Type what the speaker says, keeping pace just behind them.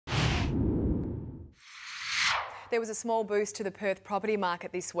There was a small boost to the Perth property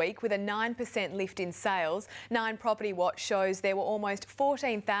market this week with a 9% lift in sales. 9 Property Watch shows there were almost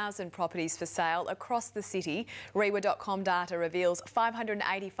 14,000 properties for sale across the city. REIWA.com data reveals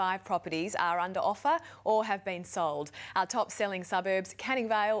 585 properties are under offer or have been sold. Our top selling suburbs: Canning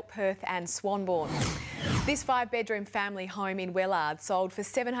Vale, Perth and Swanbourne. This 5-bedroom family home in Wellard sold for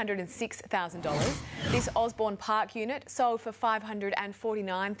 $706,000. This Osborne Park unit sold for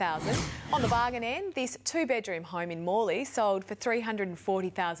 $549,000. On the bargain end, this 2-bedroom home in Morley sold for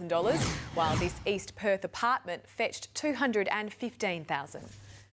 $340,000, while this East Perth apartment fetched $215,000.